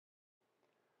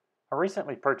I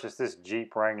recently purchased this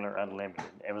Jeep Wrangler Unlimited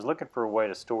and was looking for a way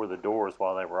to store the doors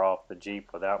while they were off the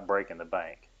Jeep without breaking the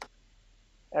bank.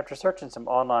 After searching some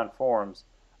online forums,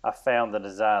 I found the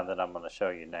design that I'm going to show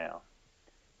you now.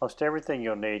 Most everything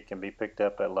you'll need can be picked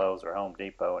up at Lowe's or Home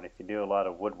Depot, and if you do a lot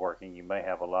of woodworking, you may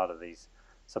have a lot of these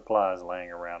supplies laying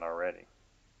around already.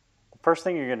 The first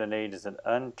thing you're going to need is an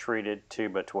untreated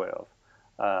 2x12.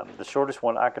 The shortest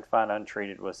one I could find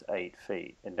untreated was 8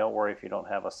 feet. And don't worry if you don't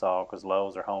have a saw, because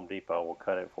Lowe's or Home Depot will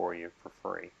cut it for you for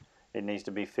free. It needs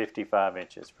to be 55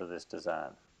 inches for this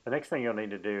design. The next thing you'll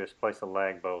need to do is place a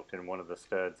lag bolt in one of the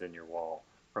studs in your wall.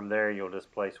 From there you'll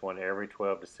just place one every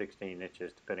 12 to 16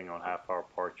 inches depending on how far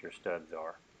apart your studs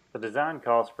are. The design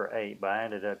calls for 8, but I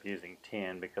ended up using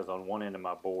 10 because on one end of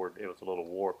my board it was a little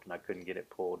warped and I couldn't get it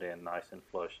pulled in nice and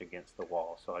flush against the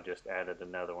wall, so I just added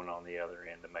another one on the other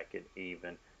end to make it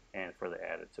even and for the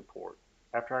added support.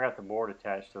 After I got the board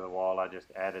attached to the wall, I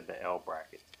just added the L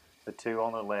brackets. The two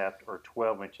on the left are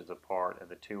 12 inches apart and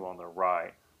the two on the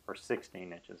right are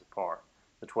 16 inches apart.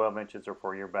 The 12 inches are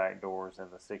for your back doors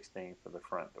and the 16 for the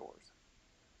front doors.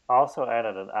 I also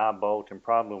added an eye bolt and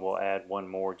probably will add one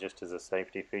more just as a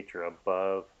safety feature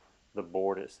above the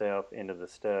board itself into the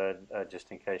stud,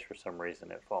 just in case for some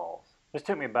reason it falls. This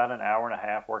took me about an hour and a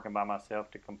half working by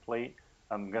myself to complete.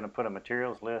 I'm going to put a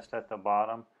materials list at the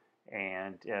bottom,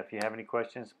 and if you have any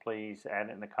questions, please add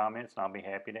it in the comments and I'll be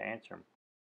happy to answer them.